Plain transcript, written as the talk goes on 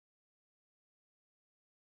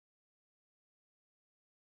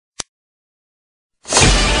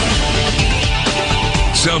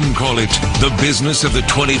Some call it the business of the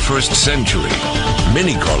 21st century.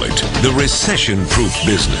 Many call it the recession-proof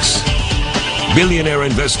business. Billionaire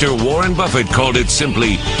investor Warren Buffett called it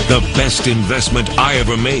simply the best investment I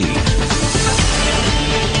ever made.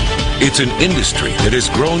 It's an industry that has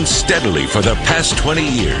grown steadily for the past 20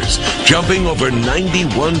 years, jumping over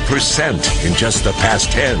 91% in just the past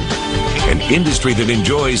 10. An industry that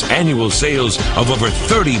enjoys annual sales of over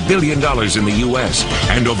 $30 billion in the U.S.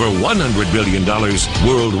 and over $100 billion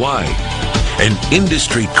worldwide. An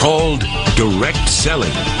industry called direct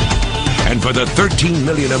selling. And for the 13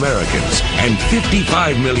 million Americans and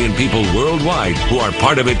 55 million people worldwide who are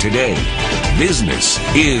part of it today, business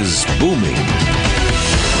is booming.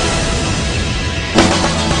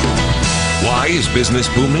 Why is business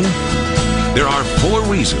booming? There are 4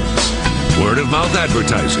 reasons. Word-of-mouth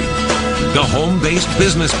advertising, the home-based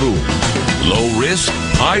business boom, low risk,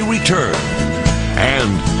 high return,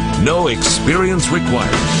 and no experience required.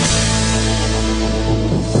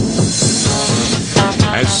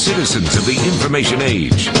 As citizens of the information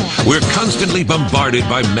age, we're constantly bombarded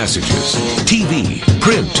by messages, TV,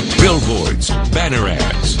 print, billboards, banner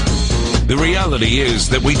ads. The reality is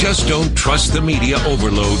that we just don't trust the media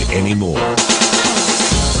overload anymore.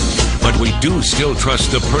 But we do still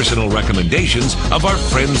trust the personal recommendations of our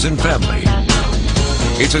friends and family.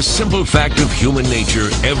 It's a simple fact of human nature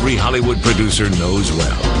every Hollywood producer knows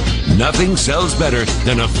well. Nothing sells better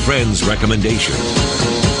than a friend's recommendation.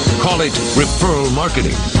 Call it referral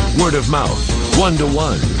marketing, word of mouth,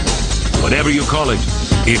 one-to-one. Whatever you call it,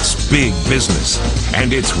 it's big business,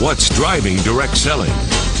 and it's what's driving direct selling.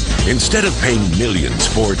 Instead of paying millions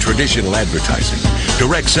for traditional advertising,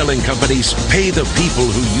 direct selling companies pay the people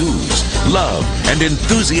who use, love, and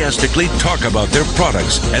enthusiastically talk about their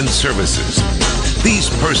products and services.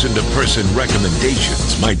 These person-to-person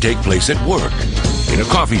recommendations might take place at work, in a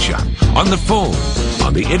coffee shop, on the phone,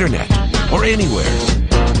 on the internet, or anywhere.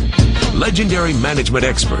 Legendary management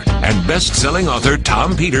expert and best-selling author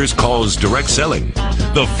Tom Peters calls direct selling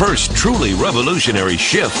the first truly revolutionary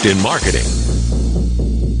shift in marketing.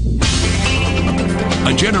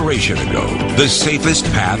 A generation ago, the safest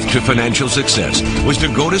path to financial success was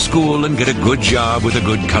to go to school and get a good job with a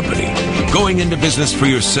good company. Going into business for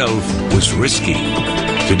yourself was risky.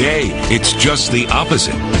 Today, it's just the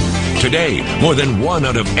opposite. Today, more than 1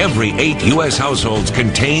 out of every 8 U.S. households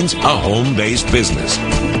contains a home-based business.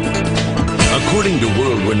 According to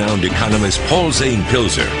world-renowned economist Paul Zane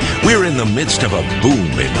Pilzer, we're in the midst of a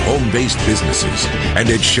boom in home-based businesses, and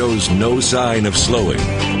it shows no sign of slowing.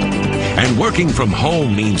 And working from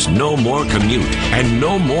home means no more commute and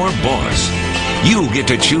no more boss. You get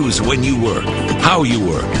to choose when you work, how you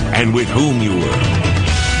work, and with whom you work.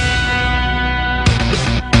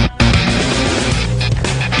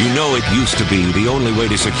 You know, it used to be the only way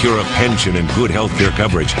to secure a pension and good health care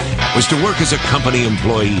coverage was to work as a company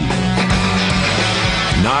employee.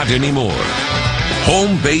 Not anymore.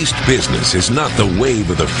 Home-based business is not the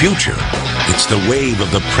wave of the future. It's the wave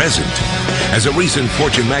of the present. As a recent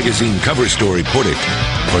Fortune magazine cover story put it,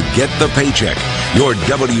 forget the paycheck. Your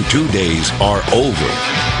W-2 days are over.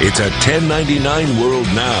 It's a 1099 world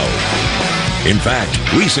now. In fact,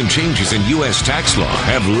 recent changes in U.S. tax law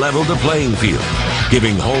have leveled the playing field,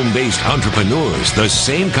 giving home-based entrepreneurs the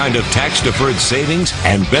same kind of tax-deferred savings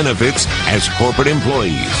and benefits as corporate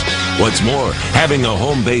employees. What's more, having a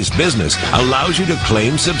home-based business allows you to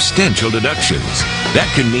claim substantial deductions.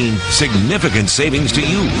 That can mean significant savings to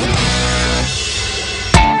you.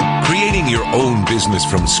 Creating your own business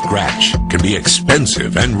from scratch can be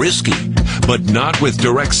expensive and risky, but not with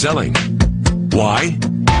direct selling. Why?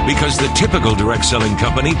 Because the typical direct selling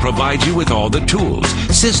company provides you with all the tools,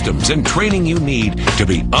 systems, and training you need to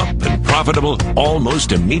be up and profitable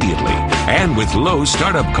almost immediately and with low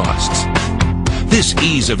startup costs. This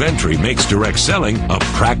ease of entry makes direct selling a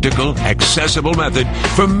practical, accessible method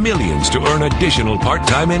for millions to earn additional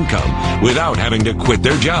part-time income without having to quit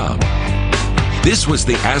their job. This was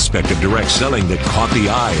the aspect of direct selling that caught the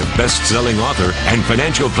eye of best-selling author and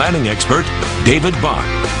financial planning expert David Bach.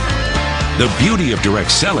 The beauty of direct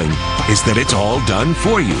selling is that it's all done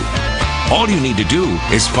for you. All you need to do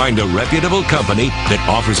is find a reputable company that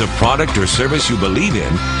offers a product or service you believe in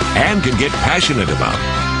and can get passionate about.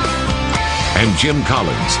 And Jim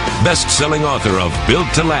Collins, best-selling author of Built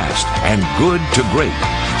to Last and Good to Great,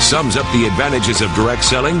 sums up the advantages of direct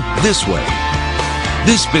selling this way.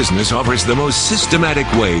 This business offers the most systematic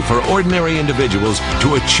way for ordinary individuals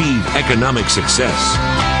to achieve economic success.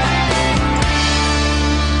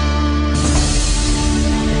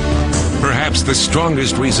 Perhaps the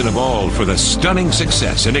strongest reason of all for the stunning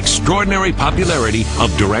success and extraordinary popularity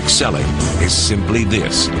of direct selling is simply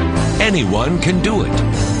this: anyone can do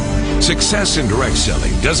it. Success in direct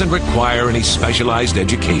selling doesn't require any specialized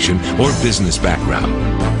education or business background.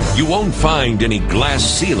 You won't find any glass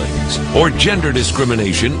ceilings or gender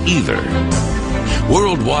discrimination either.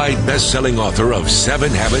 Worldwide best-selling author of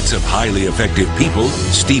 7 Habits of Highly Effective People,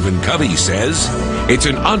 Stephen Covey, says, it's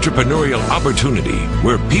an entrepreneurial opportunity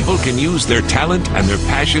where people can use their talent and their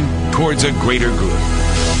passion towards a greater good.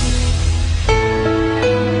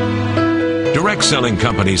 Direct selling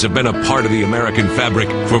companies have been a part of the American fabric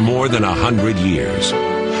for more than 100 years.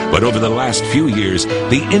 But over the last few years,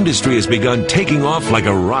 the industry has begun taking off like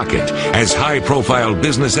a rocket as high-profile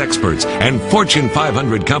business experts and Fortune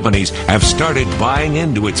 500 companies have started buying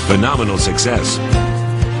into its phenomenal success.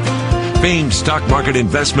 Famed stock market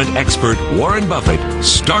investment expert Warren Buffett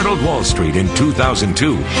startled Wall Street in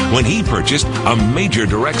 2002 when he purchased a major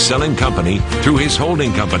direct selling company through his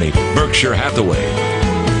holding company, Berkshire Hathaway.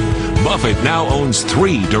 Buffett now owns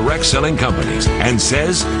 3 direct selling companies and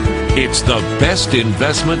says, "It's the best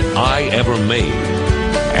investment I ever made."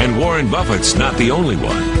 And Warren Buffett's not the only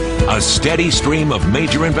one. A steady stream of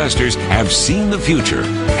major investors have seen the future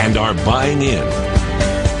and are buying in.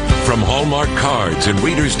 From Hallmark Cards and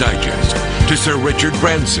Reader's Digest to Sir Richard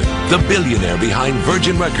Branson, the billionaire behind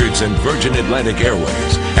Virgin Records and Virgin Atlantic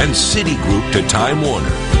Airways, and Citigroup to Time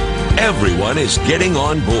Warner, everyone is getting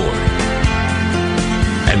on board.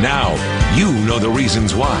 And now, you know the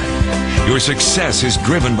reasons why. Your success is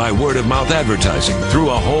driven by word-of-mouth advertising through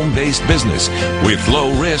a home-based business with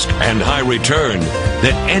low risk and high return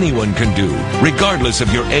that anyone can do, regardless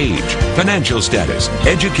of your age, financial status,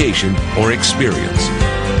 education, or experience.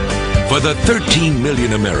 For the 13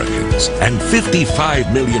 million Americans and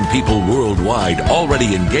 55 million people worldwide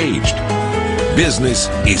already engaged, business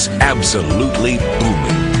is absolutely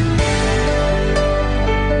booming.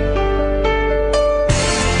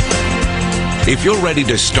 If you're ready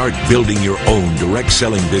to start building your own direct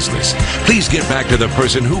selling business, please get back to the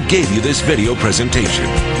person who gave you this video presentation.